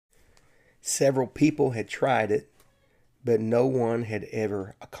Several people had tried it, but no one had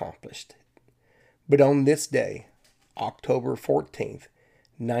ever accomplished it. But on this day, October 14th,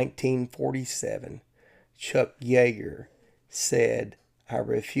 1947, Chuck Yeager said, "I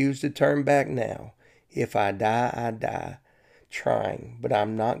refuse to turn back now. If I die, I die trying, but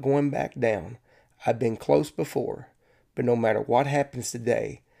I'm not going back down. I've been close before, but no matter what happens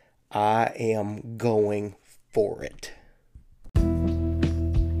today, I am going for it."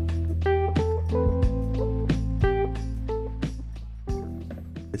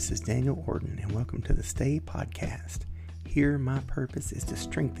 This is Daniel Orton, and welcome to the Stay Podcast. Here, my purpose is to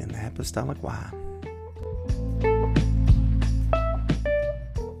strengthen the apostolic why.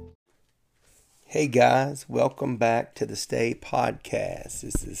 Hey guys, welcome back to the Stay Podcast.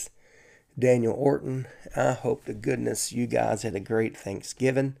 This is Daniel Orton. I hope to goodness you guys had a great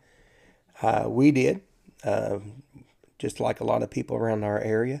Thanksgiving. We did, just like a lot of people around our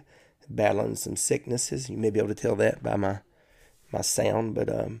area, battling some sicknesses. You may be able to tell that by my sound, but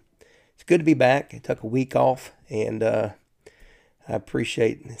it's good to be back. I took a week off, and I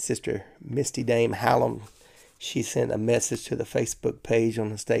appreciate Sister Misty Dame Hallam. She sent a message to the Facebook page on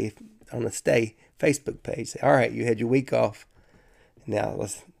the Stay Facebook page. All right, you had your week off. Now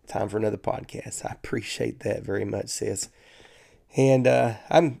it's time for another podcast. I appreciate that very much, sis. And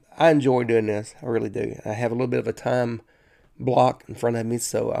I enjoy doing this. I really do. I have a little bit of a time block in front of me,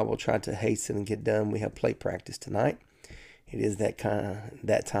 so I will try to hasten and get done. We have play practice tonight. It is that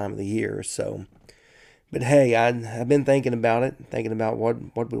time of the year. So, but hey, I've been thinking about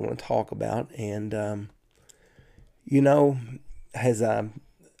what we want to talk about, and as I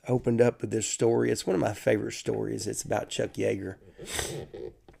opened up with this story, it's one of my favorite stories. It's about Chuck Yeager.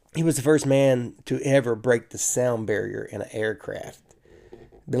 He was the first man to ever break the sound barrier in an aircraft.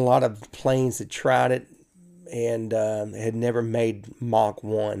 Been a lot of planes that tried it and had never made Mach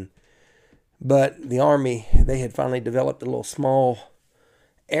 1. But the Army, they had finally developed a little small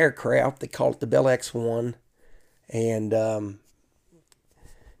aircraft. They called it the Bell X-1. And a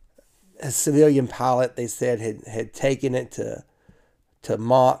civilian pilot, they said, had taken it to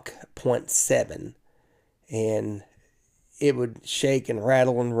Mach 0.7. And it would shake and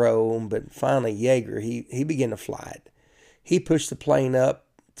rattle and roll. But finally, Yeager, he began to fly it. He pushed the plane up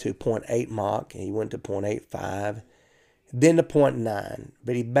to 0.8 Mach, and he went to 0.85. Then to 0.9,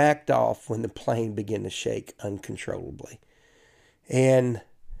 but he backed off when the plane began to shake uncontrollably. And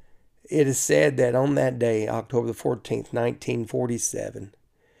it is said that on that day, October the 14th, 1947,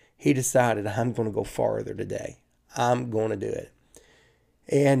 he decided, I'm going to go farther today. I'm going to do it.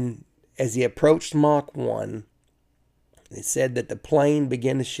 And as he approached Mach 1, it said that the plane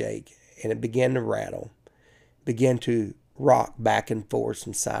began to shake and it began to rattle, began to rock back and forth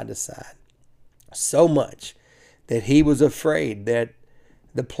from side to side. So much that he was afraid that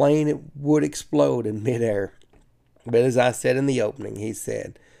the plane would explode in midair. But as I said in the opening, he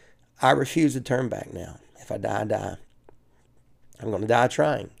said, I refuse to turn back now. If I die, I die. I'm going to die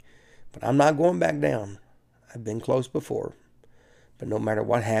trying. But I'm not going back down. I've been close before. But no matter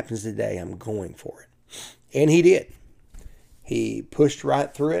what happens today, I'm going for it. And he did. He pushed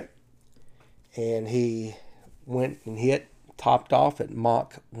right through it. And he went and topped off at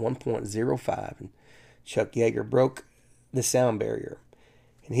Mach 1.05. And Chuck Yeager broke the sound barrier,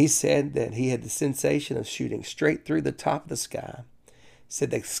 and he said that he had the sensation of shooting straight through the top of the sky. He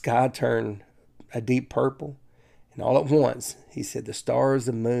said the sky turned a deep purple, and all at once, he said the stars,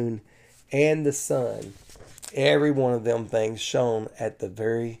 the moon, and the sun, every one of them things shone at the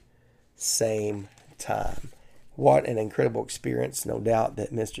very same time. What an incredible experience, no doubt,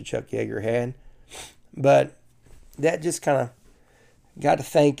 that Mr. Chuck Yeager had. But that just kind of got to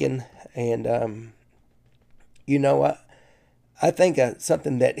thinking, and I think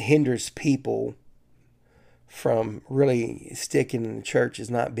something that hinders people from really sticking in the church is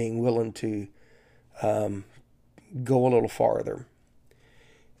not being willing to go a little farther.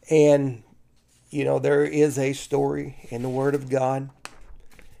 And, there is a story in the Word of God.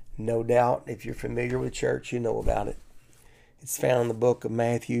 No doubt, if you're familiar with church, you know about it. It's found in the book of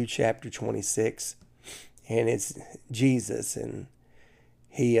Matthew, chapter 26. And it's Jesus, and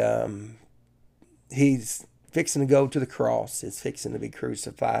he's fixing to go to the cross. It's fixing to be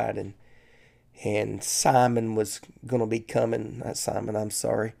crucified, and Simon was going to be coming. Not Simon, I'm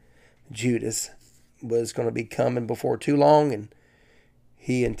sorry. Judas was going to be coming before too long, and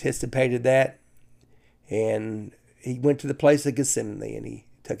he anticipated that. And he went to the place of Gethsemane, and he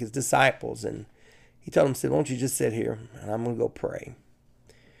took his disciples, and he told them, said, "Won't you just sit here, and I'm going to go pray."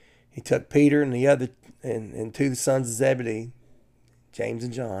 He took Peter and the other and two of the sons of Zebedee, James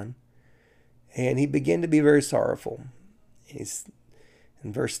and John, and he began to be very sorrowful.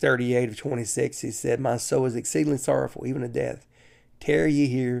 In verse 38 of 26, he said, "My soul is exceedingly sorrowful, even to death. Tarry ye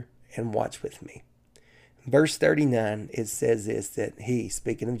here and watch with me." In verse 39, it says this, that he,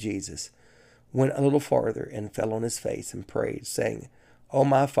 speaking of Jesus, went a little farther and fell on his face and prayed, saying, "O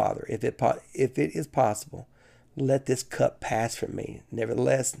my Father, if it is possible, let this cup pass from me.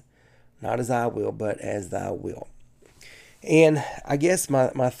 Nevertheless, not as I will, but as thou wilt." And I guess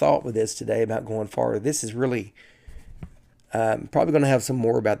my thought with this today about going farther, this is really probably going to have some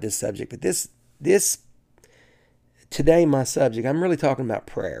more about this subject, but this today, my subject, I'm really talking about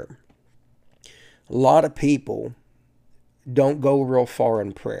prayer. A lot of people don't go real far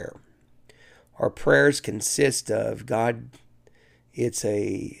in prayer. Our prayers consist of, God, it's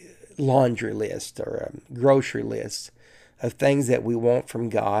a laundry list or a grocery list of things that we want from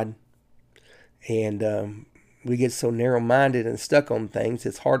God. And we get so narrow-minded and stuck on things,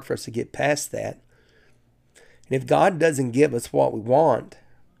 it's hard for us to get past that. And if God doesn't give us what we want,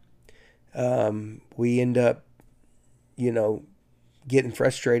 we end up, getting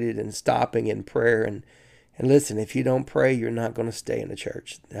frustrated and stopping in prayer. And listen, if you don't pray, you're not going to stay in the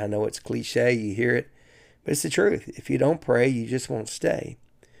church. I know it's cliche, you hear it, but it's the truth. If you don't pray, you just won't stay.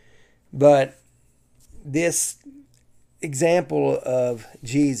 But this example of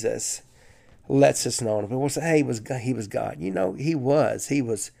Jesus lets us know. People say, "Hey, he was God." He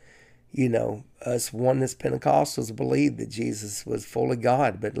was. Us Oneness Pentecostals believe that Jesus was fully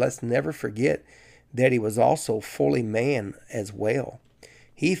God, but let's never forget that he was also fully man as well.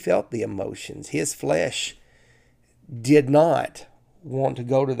 He felt the emotions. His flesh did not want to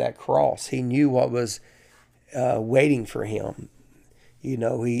go to that cross. He knew what was waiting for him.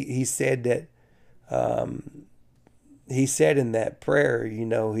 He said that he said in that prayer,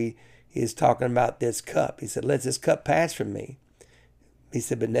 he is talking about this cup. He said, "Let this cup pass from me." He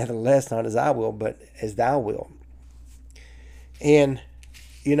said, "But nevertheless, not as I will, but as thou wilt." And,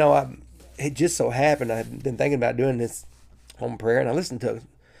 it just so happened, I've been thinking about doing this home prayer, and I listened to a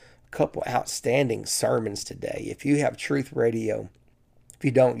couple outstanding sermons today. If you have Truth Radio, if you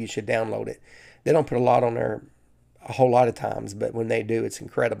don't, you should download it. They don't put a lot on there a whole lot of times, but when they do, it's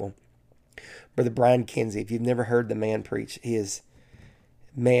incredible. Brother Brian Kinsey, if you've never heard the man preach, he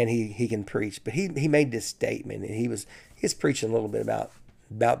can preach. But he made this statement, and he was preaching a little bit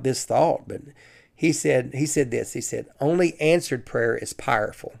about this thought, but he said this. He said, "Only answered prayer is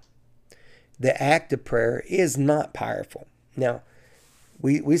powerful. The act of prayer is not powerful." Now,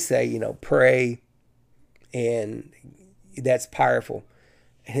 we say, pray, and that's powerful.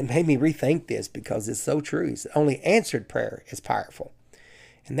 And it made me rethink this because it's so true. He said, only answered prayer is powerful.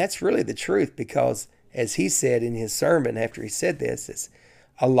 And that's really the truth, because as he said in his sermon after he said this, it's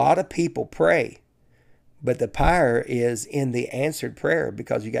a lot of people pray, but the power is in the answered prayer,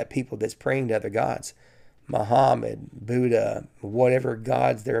 because you got people that's praying to other gods. Muhammad, Buddha, whatever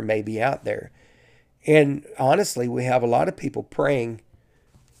gods there may be out there. And honestly, we have a lot of people praying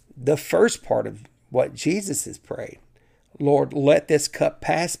the first part of what Jesus has prayed. "Lord, let this cup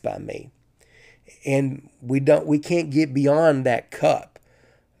pass by me." And we can't get beyond that cup.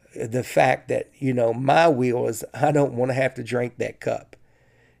 The fact that, my will is I don't want to have to drink that cup.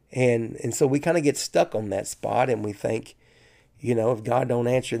 And so we kind of get stuck on that spot, and we think, if God don't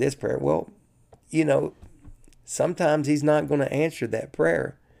answer this prayer, well, sometimes he's not going to answer that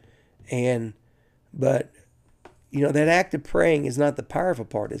prayer. But that act of praying is not the powerful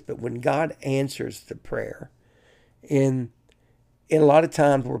part. But when God answers the prayer, and a lot of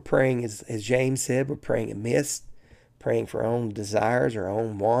times we're praying, as James said, we're praying amiss, praying for our own desires, our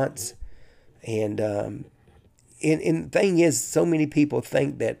own wants. And the thing is, so many people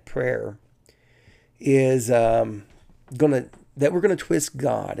think that prayer is that we're gonna twist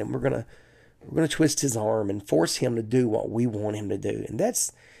God, and we're gonna twist his arm and force him to do what we want him to do. And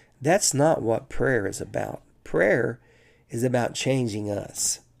that's not what prayer is about. Prayer is about changing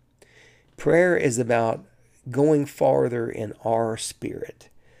us. Prayer is about going farther in our spirit,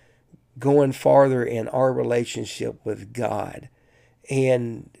 going farther in our relationship with God.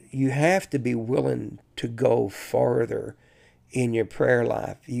 And you have to be willing to go farther in your prayer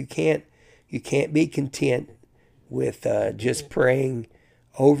life. You can't be content with just praying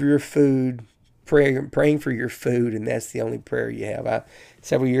over your food, praying for your food, and that's the only prayer you have.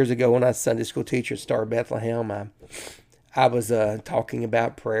 Several years ago, when I was a Sunday school teacher at Star Bethlehem, I was talking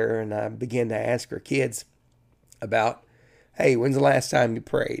about prayer, and I began to ask our kids about, "Hey, when's the last time you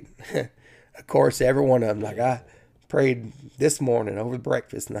prayed?" Of course, every one of them, like, "I prayed this morning over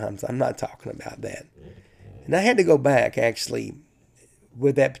breakfast." And I'm not talking about that. And I had to go back, actually,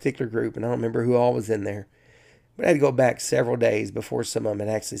 with that particular group, and I don't remember who all was in there, but I had to go back several days before some of them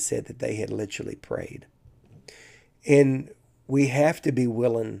had actually said that they had literally prayed. And we have to be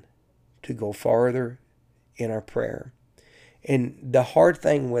willing to go farther in our prayer. And the hard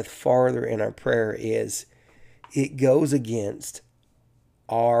thing with farther in our prayer is it goes against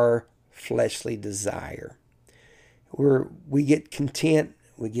our fleshly desire. We get content,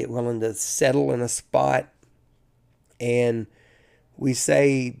 we get willing to settle in a spot, and we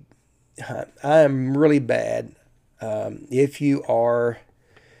say, I'm really bad. If you are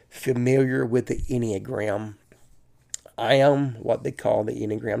familiar with the Enneagram, I am what they call the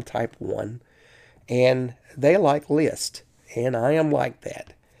Enneagram Type 1, and they like lists, and I am like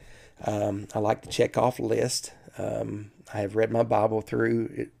that. I like to check off lists. I have read my Bible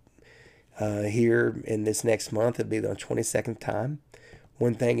through here in this next month. It'll be the 22nd time.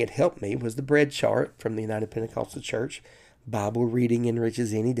 One thing it helped me was the bread chart from the United Pentecostal Church. Bible reading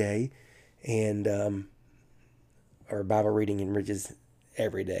enriches any day, and or Bible reading enriches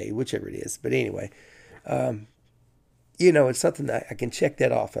every day, whichever it is. But anyway, it's something I can check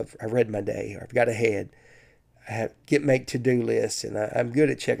that off. I've read my day, or I've got ahead. I make to-do lists, and I'm good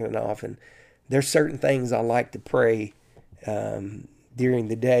at checking it off. And there's certain things I like to pray during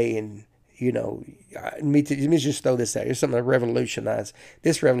the day, and let me just throw this out. Here's something that revolutionized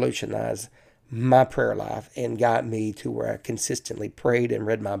my prayer life and got me to where I consistently prayed and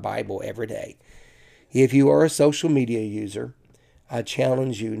read my Bible every day. If you are a social media user, I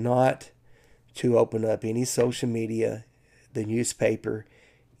challenge you not to open up any social media, the newspaper,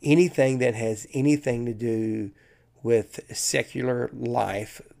 anything that has anything to do with secular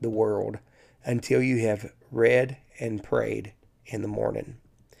life, the world, until you have read and prayed in the morning.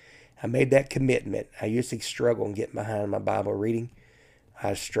 I made that commitment. I used to struggle and get behind my Bible reading.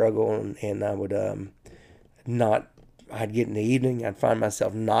 I struggle, and I would I'd get in the evening, I'd find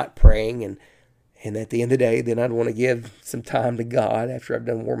myself not praying, and at the end of the day, then I'd want to give some time to God after I've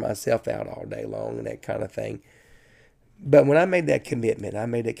done wore myself out all day long and that kind of thing. But when I made that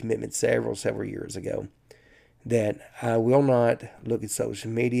commitment several years ago, that I will not look at social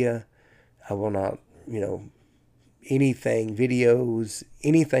media. I will not, anything, videos,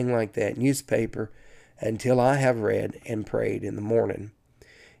 anything like that, newspaper, until I have read and prayed in the morning.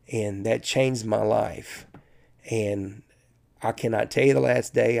 And that changed my life. And I cannot tell you the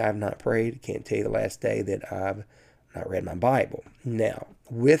last day I've not prayed. I can't tell you the last day that I've not read my Bible. Now,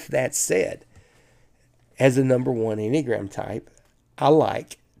 with that said, as a number 1 Enneagram type, I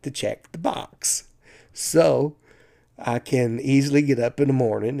like to check the box. So I can easily get up in the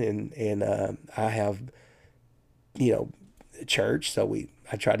morning, and I have, church. So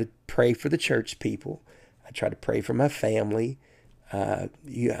I try to pray for the church people. I try to pray for my family. I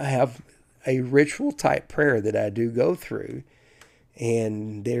have a ritual type prayer that I do go through,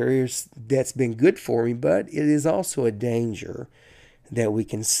 and that's been good for me. But it is also a danger that we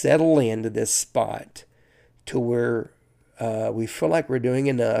can settle into this spot to where we feel like we're doing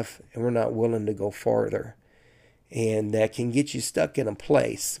enough and we're not willing to go farther. And that can get you stuck in a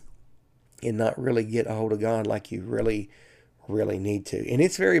place and not really get a hold of God like you really, really need to. And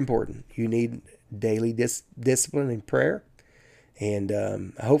it's very important. You need daily discipline in prayer. And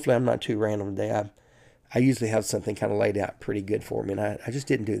hopefully I'm not too random today. I usually have something kind of laid out pretty good for me. And I just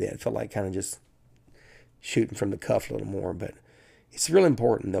didn't do that. I felt like kind of just shooting from the cuff a little more. But it's really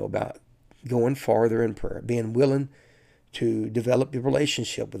important, though, about going farther in prayer, being willing to develop your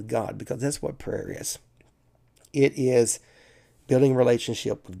relationship with God, because that's what prayer is. It is building a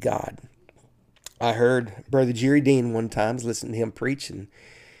relationship with God. I heard Brother Jerry Dean one time, listening to him preach, and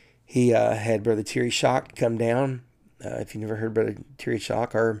he had Brother Terry Shock come down. If you never heard Brother Terry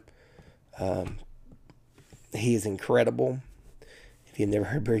Shock, he is incredible. If you've never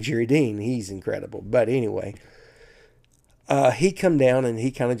heard Brother Jerry Dean, he's incredible. But anyway, he come down and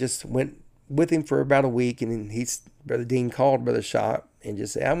he kind of just went with him for about a week, and Brother Dean called Brother Shock and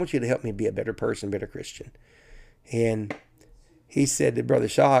just said, I want you to help me be a better person, better Christian. And he said that Brother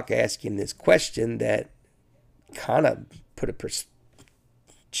Shock asked him this question that kind of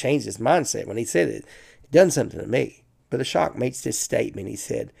changed his mindset. When he said it done something to me. Brother Shock makes this statement. He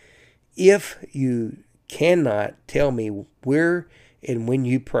said, if you cannot tell me where and when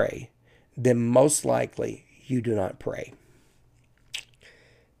you pray, then most likely you do not pray.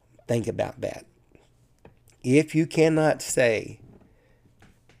 Think about that. If you cannot say,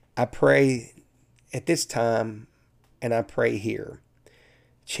 I pray at this time and I pray here,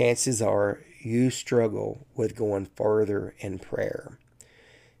 chances are you struggle with going further in prayer.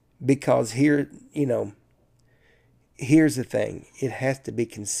 Because here's the thing. It has to be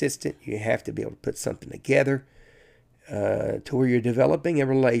consistent. You have to be able to put something together to where you're developing a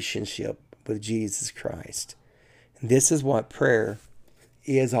relationship with Jesus Christ. And this is what prayer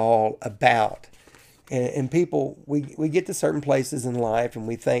is all about. And people, we get to certain places in life and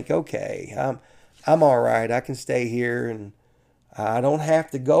we think, okay, I'm all right. I can stay here and I don't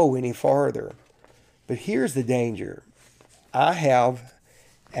have to go any farther. But here's the danger. I have,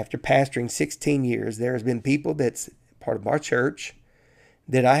 after pastoring 16 years, there has been people that's part of our church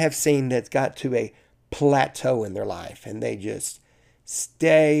that I have seen that's got to a plateau in their life and they just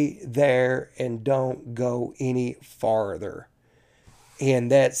stay there and don't go any farther.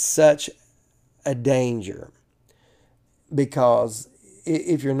 And that's such a danger because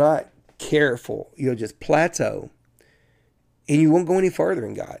if you're not careful, you'll just plateau and you won't go any further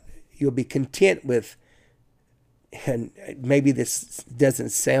in God. You'll be content with, and maybe this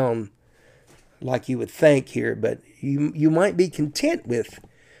doesn't sound like you would think here, but you might be content with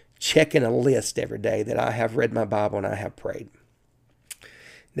checking a list every day that I have read my Bible and I have prayed.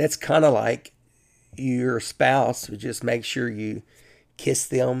 That's kind of like your spouse would just make sure you kiss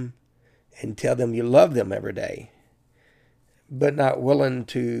them and tell them you love them every day, but not willing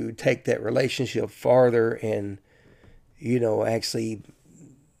to take that relationship farther and, actually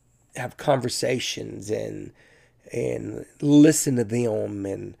have conversations and listen to them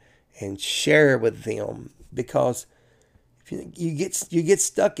and share with them, because if you get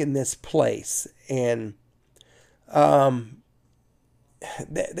stuck in this place. And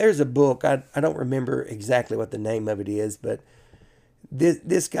there's a book, I don't remember exactly what the name of it is, but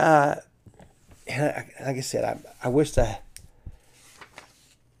this guy, like I said, I wish I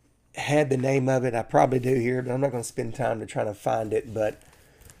had the name of it. I probably do here, but I'm not going to spend time to try to find it. But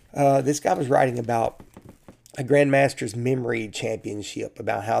this guy was writing about a Grandmaster's Memory Championship,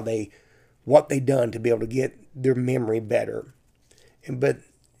 about what they done to be able to get their memory better. But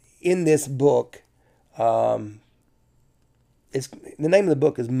in this book, the name of the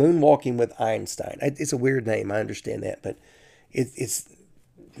book is Moonwalking with Einstein. It's a weird name, I understand that, but it's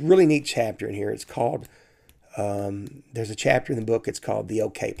a really neat chapter in here. It's called, there's a chapter in the book, it's called The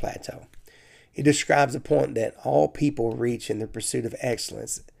OK Plateau. It describes a point that all people reach in their pursuit of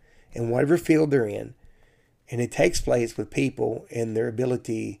excellence in whatever field they're in, and it takes place with people and their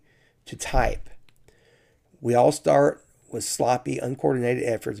ability to type. We all start with sloppy, uncoordinated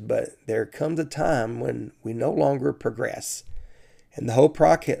efforts, but there comes a time when we no longer progress, and the whole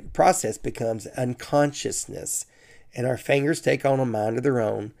process becomes unconsciousness, and our fingers take on a mind of their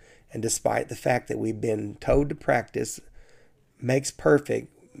own, and despite the fact that we've been told to practice makes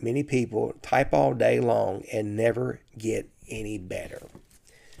perfect, many people type all day long and never get any better.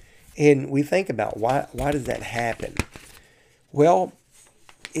 And we think about why does that happen? Well,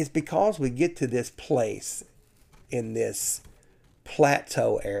 it's because we get to this place in this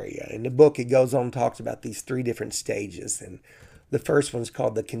plateau area. In the book, it goes on and talks about these 3 different stages. And the first one's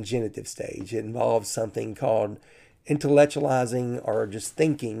called the cognitive stage. It involves something called intellectualizing, or just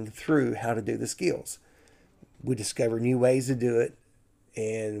thinking through how to do the skills. We discover new ways to do it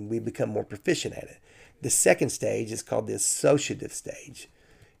and we become more proficient at it. The second stage is called the associative stage.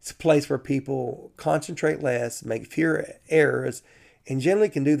 It's a place where people concentrate less, make fewer errors, and generally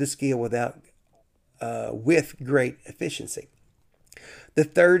can do the skill with great efficiency. The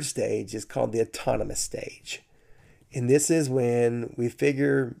third stage is called the autonomous stage, and this is when we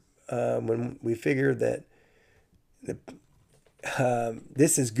figure that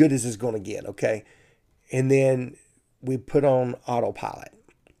this is as good as it's going to get. Okay, and then we put on autopilot,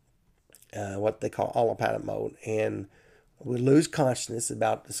 what they call autopilot mode, and we lose consciousness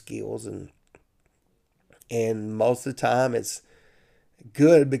about the skills, and most of the time it's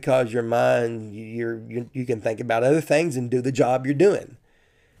good because your mind, you can think about other things and do the job you're doing.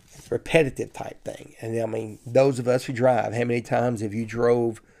 It's a repetitive type thing. And I mean, those of us who drive, how many times have you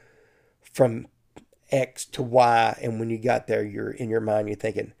drove from X to Y, and when you got there, you're in your mind, you're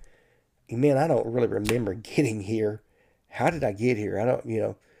thinking, man, I don't really remember getting here. How did I get here? I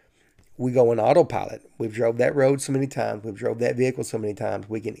don't, we go in autopilot. We've drove that road so many times. We've drove that vehicle so many times.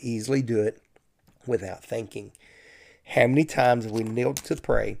 We can easily do it without thinking. How many times have we knelt to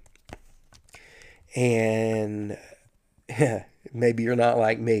pray? And maybe you're not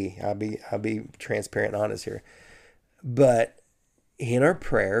like me. I'll be transparent and honest here. But in our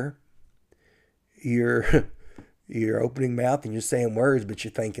prayer, you're opening mouth and you're saying words, but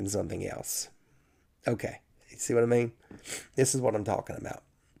you're thinking something else. Okay, you see what I mean? This is what I'm talking about.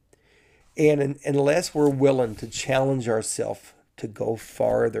 And unless we're willing to challenge ourselves to go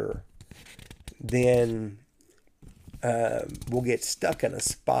farther, then we'll get stuck in a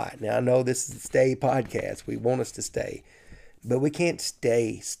spot. Now, I know this is a stay podcast. We want us to stay. But we can't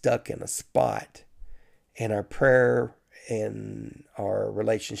stay stuck in a spot in our prayer and our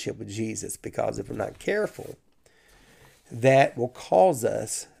relationship with Jesus, because if we're not careful, that will cause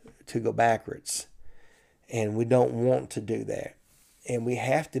us to go backwards. And we don't want to do that. And we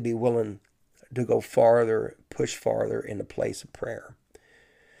have to be willing to go farther, push farther in the place of prayer.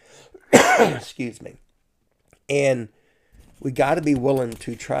 Excuse me. And we got to be willing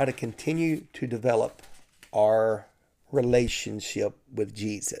to try to continue to develop our relationship with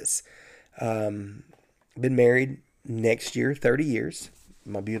Jesus. Been married next year, 30 years.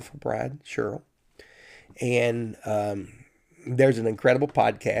 My beautiful bride, Cheryl. And there's an incredible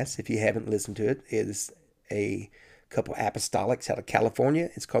podcast. If you haven't listened to it, it is a couple apostolics out of California.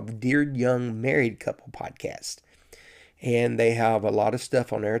 It's called the Dear Young Married Couple Podcast. And they have a lot of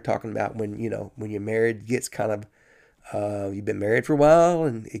stuff on there talking about when you're married, gets kind of, you've been married for a while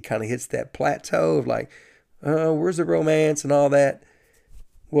and it kind of hits that plateau of like, where's the romance and all that?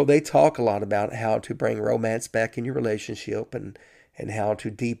 Well, they talk a lot about how to bring romance back in your relationship and how to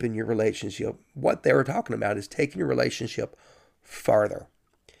deepen your relationship. What they were talking about is taking your relationship farther.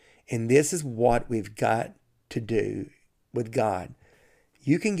 And this is what we've got to do with God.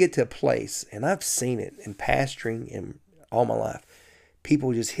 You can get to a place, and I've seen it in pastoring in all my life.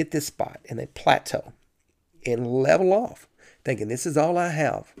 People just hit this spot and they plateau and level off, thinking this is all I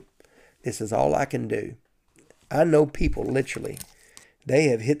have. This is all I can do. I know people literally, they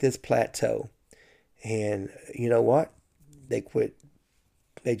have hit this plateau and you know what? They quit.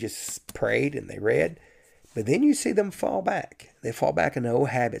 They just prayed and they read. But then you see them fall back. They fall back into old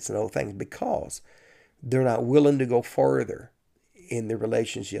habits and old things because they're not willing to go further in their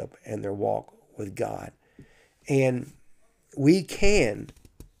relationship and their walk with God. And we can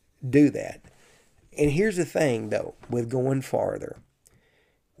do that. And here's the thing, though, with going farther.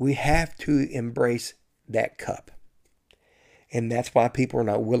 We have to embrace that cup. And that's why people are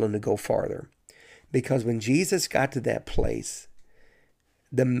not willing to go farther. Because when Jesus got to that place,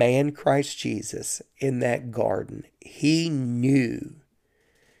 the man Christ Jesus in that garden, he knew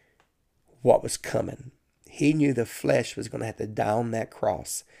what was coming. He knew the flesh was going to have to die on that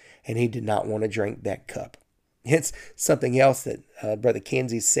cross, and he did not want to drink that cup. It's something else that Brother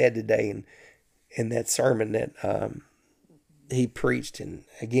Kinsey said today in that sermon that he preached. And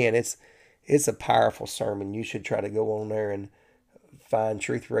again, it's a powerful sermon. You should try to go on there and find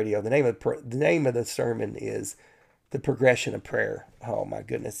Truth Radio. The name of the sermon is The Progression of Prayer. Oh my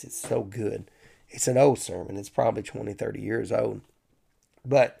goodness, it's so good. It's an old sermon. It's probably 20, 30 years old.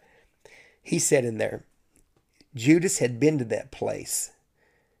 But he said in there, Judas had been to that place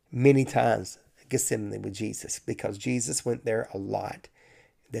many times, Gethsemane with Jesus, because Jesus went there a lot.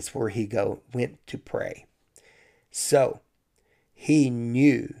 That's where he went to pray. So he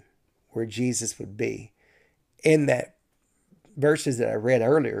knew where Jesus would be. In that verses that I read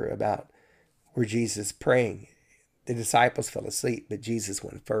earlier about where Jesus praying, the disciples fell asleep, but Jesus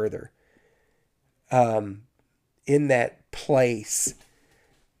went further. In that place,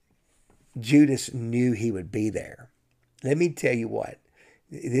 Judas knew he would be there. Let me tell you what.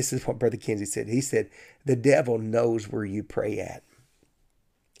 This is what Brother Kinsey said. He said, the devil knows where you pray at.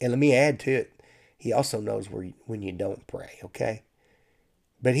 And let me add to it. He also knows when you don't pray, okay?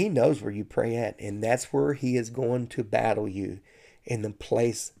 But he knows where you pray at. And that's where he is going to battle you, in the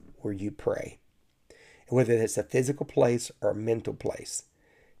place where you pray. Whether it's a physical place or a mental place.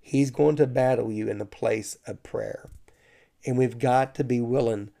 He's going to battle you in the place of prayer. And we've got to be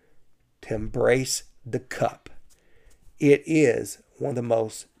willing to embrace the cup. It is one of the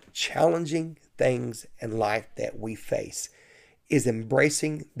most challenging things in life that we face, is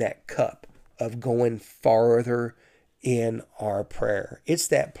embracing that cup of going farther in our prayer. It's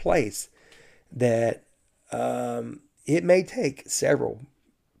that place that it may take several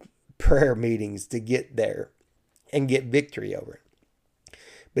prayer meetings to get there and get victory over it.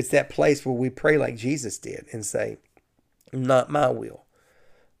 But it's that place where we pray like Jesus did and say, not my will,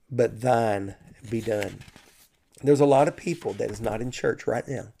 but thine be done. There's a lot of people that is not in church right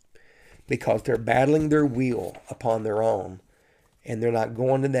now because they're battling their will upon their own, and they're not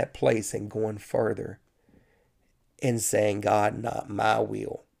going to that place and going further and saying, God, not my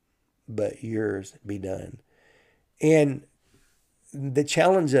will, but yours be done. And the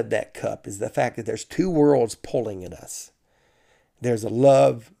challenge of that cup is the fact that there's two worlds pulling at us. There's a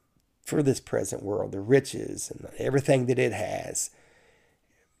love for this present world, the riches and everything that it has.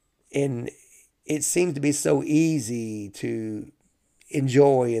 And it seems to be so easy to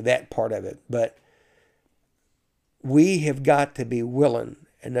enjoy that part of it. But we have got to be willing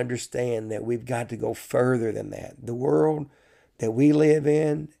and understand that we've got to go further than that. The world that we live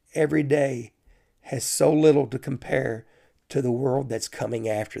in every day has so little to compare to the world that's coming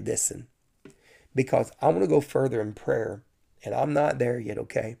after this. And because I want to go further in prayer, and I'm not there yet,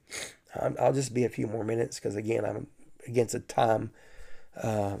 okay? I'll just be a few more minutes because, again, I'm against a time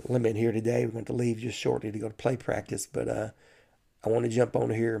limit here today. We're going to leave just shortly to go to play practice, but I want to jump on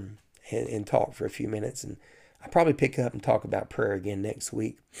here and talk for a few minutes, and I'll probably pick up and talk about prayer again next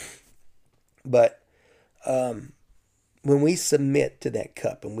week. But when we submit to that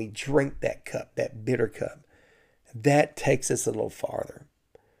cup and we drink that cup, that bitter cup, that takes us a little farther.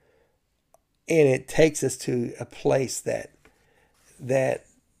 And it takes us to a place that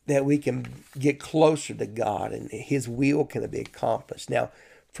we can get closer to God and his will can be accomplished. Now,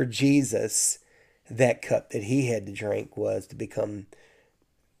 for Jesus, that cup that he had to drink was to become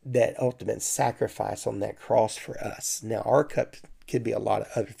that ultimate sacrifice on that cross for us. Now, our cup could be a lot of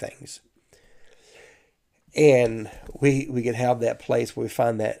other things. And we could have that place where we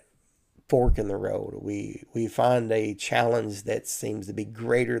find that fork in the road. We find a challenge that seems to be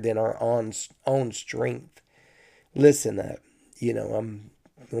greater than our own strength. Listen, I'm going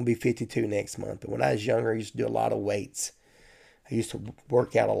to be 52 next month. But when I was younger, I used to do a lot of weights. I used to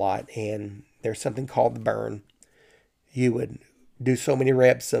work out a lot. And there's something called the burn. You would do so many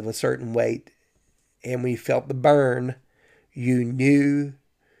reps of a certain weight. And when you felt the burn, you knew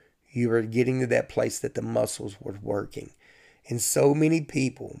you were getting to that place that the muscles were working. And so many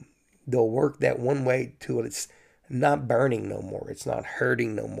people, they'll work that one weight till it's not burning no more. It's not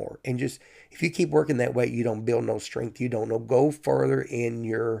hurting no more. And just, if you keep working that weight, you don't build no strength. You don't go further in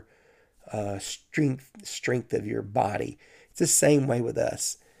your strength of your body. It's the same way with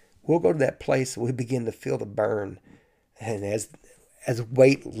us. We'll go to that place where we begin to feel the burn. And as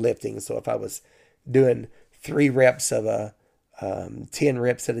weight lifting, so if I was doing 3 reps of 10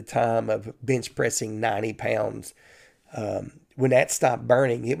 reps at a time of bench pressing 90 pounds, when that stopped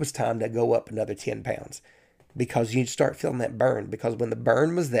burning, it was time to go up another 10 pounds because you'd start feeling that burn. Because when the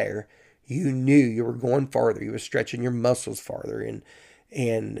burn was there, you knew you were going farther. You were stretching your muscles farther.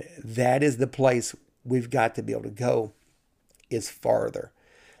 And that is the place we've got to be able to go, is farther.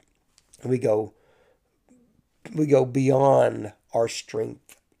 We go beyond our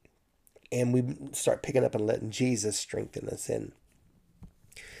strength, and we start picking up and letting Jesus strengthen us. And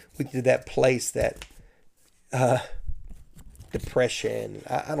we get to that place that depression.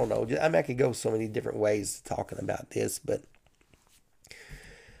 I don't know. I could go so many different ways talking about this, but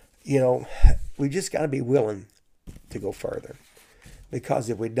we just got to be willing to go further, because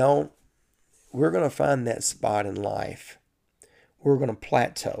if we don't, we're going to find that spot in life. We're going to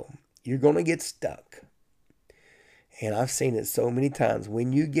plateau. You're going to get stuck. And I've seen it so many times.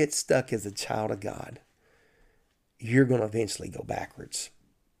 When you get stuck as a child of God, you're going to eventually go backwards.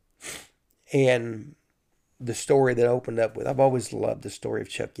 And the story that opened up with, I've always loved the story of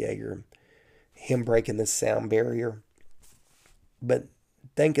Chuck Yeager, him breaking the sound barrier. But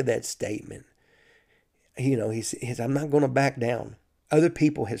think of that statement. He says, I'm not going to back down. Other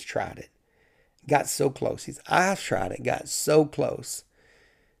people has tried it. Got so close. I've tried it. Got so close.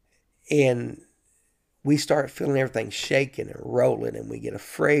 And we start feeling everything shaking and rolling, and we get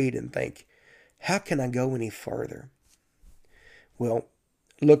afraid and think, how can I go any further? Well,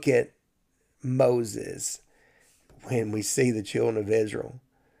 look at Moses. When we see the children of Israel,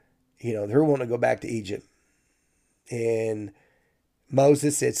 they're wanting to go back to Egypt. And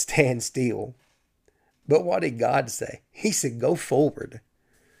Moses said, stand still. But what did God say? He said, go forward.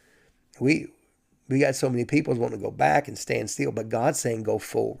 We got so many people wanting to go back and stand still, but God's saying go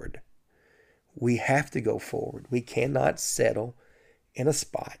forward. We have to go forward. We cannot settle in a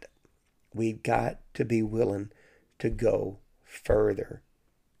spot. We've got to be willing to go further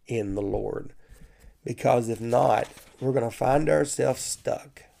in the Lord. Because if not, we're going to find ourselves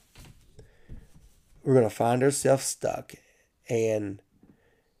stuck. We're going to find ourselves stuck. And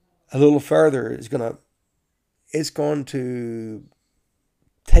a little further it's going to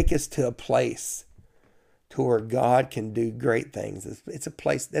take us to a place to where God can do great things. It's a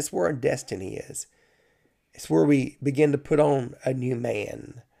place, that's where our destiny is. It's where we begin to put on a new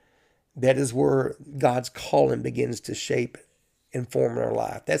man. That is where God's calling begins to shape and form in our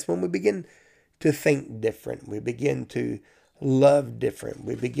life. That's when we begin to think different. We begin to love different.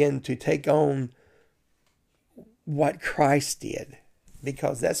 We begin to take on what Christ did,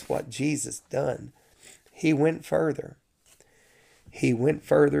 because that's what Jesus done. He went further. He went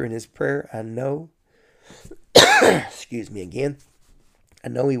further in his prayer. I know, excuse me again, I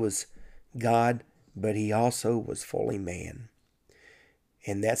know he was God, but he also was fully man.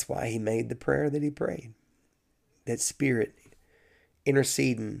 And that's why he made the prayer that he prayed. That spirit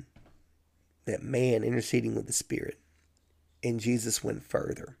interceding, that man interceding with the spirit. And Jesus went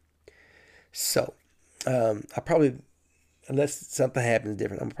further. So, I probably, unless something happens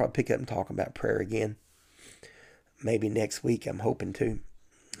different, I'm going to probably pick up and talk about prayer again. Maybe next week, I'm hoping to.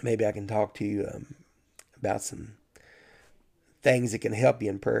 Maybe I can talk to you about some things that can help you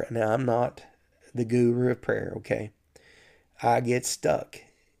in prayer. Now, I'm not the guru of prayer, okay? I get stuck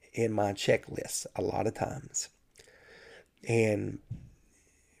in my checklist a lot of times. And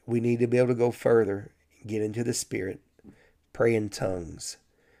we need to be able to go further, get into the Spirit, pray in tongues,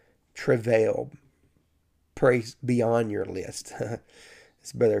 travail, pray beyond your list.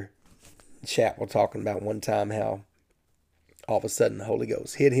 This brother Chat was talking about one time how all of a sudden the Holy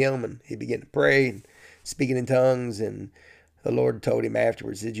Ghost hit him and he began to pray and speaking in tongues, and the Lord told him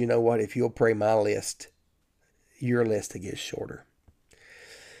afterwards, "Did you know what? If you'll pray my list, your list will get shorter."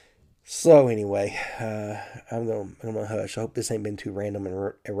 So anyway, I'm gonna hush. I hope this ain't been too random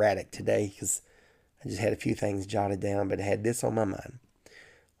and erratic today, because I just had a few things jotted down, but I had this on my mind.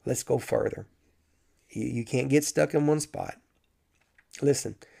 Let's go further. You can't get stuck in one spot.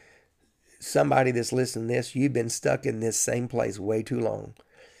 Listen, somebody that's listening to this, you've been stuck in this same place way too long.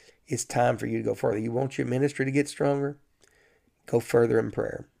 It's time for you to go further. You want your ministry to get stronger? Go further in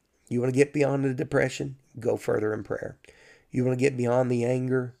prayer. You want to get beyond the depression? Go further in prayer. You want to get beyond the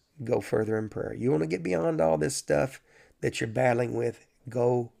anger? Go further in prayer. You want to get beyond all this stuff that you're battling with?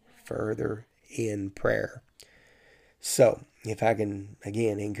 Go further in prayer. So, if I can,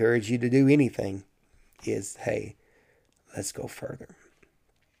 again, encourage you to do anything, is, hey, let's go further.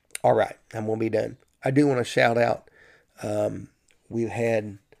 All right, I'm going to be done. I do want to shout out, we've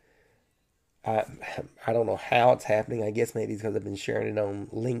had, I don't know how it's happening. I guess maybe it's because I've been sharing it on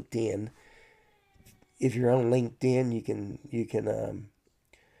LinkedIn. If you're on LinkedIn, you can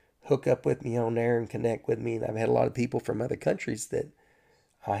hook up with me on there and connect with me. And I've had a lot of people from other countries that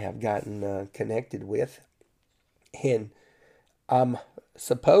I have gotten connected with. And I'm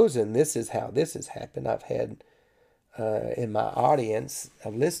supposing this is how this has happened. I've had, in my audience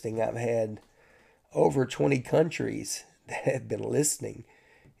of listening, I've had over 20 countries that have been listening.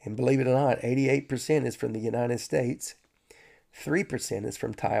 And believe it or not, 88% is from the United States, 3% is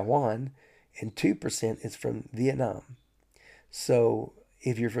from Taiwan, and 2% is from Vietnam. So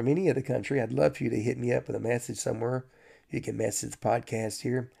if you're from any other country, I'd love for you to hit me up with a message somewhere. You can message the podcast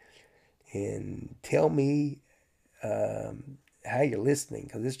here and tell me how you're listening,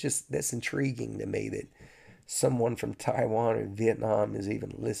 because that's intriguing to me that someone from Taiwan or Vietnam is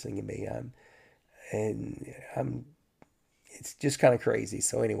even listening to me. It's just kind of crazy.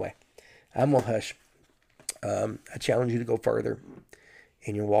 So anyway, I'm going to hush. I challenge you to go further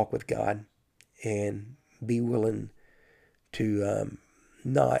in your walk with God and be willing to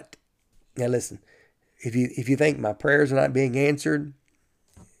not. Now listen, if you think my prayers are not being answered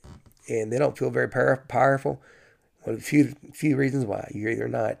and they don't feel very powerful, well, a few reasons why. You're either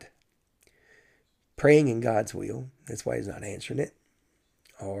not praying in God's will, that's why He's not answering it,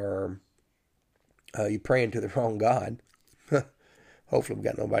 or you're praying to the wrong God. Hopefully we've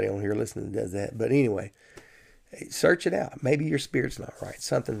got nobody on here listening that does that. But anyway, search it out. Maybe your spirit's not right.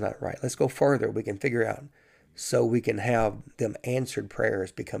 Something's not right. Let's go further. We can figure out so we can have them answered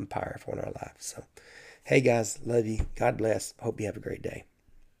prayers become powerful in our life. So, hey guys, love you. God bless. Hope you have a great day.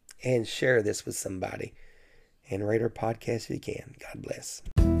 And share this with somebody. And rate our podcast if you can. God bless.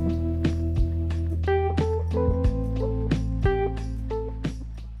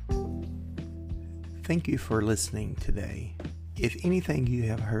 Thank you for listening today. If anything you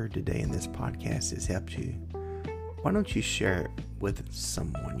have heard today in this podcast has helped you, why don't you share it with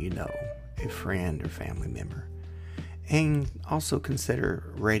someone you know, a friend or family member? And also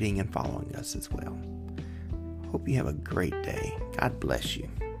consider rating and following us as well. Hope you have a great day. God bless you.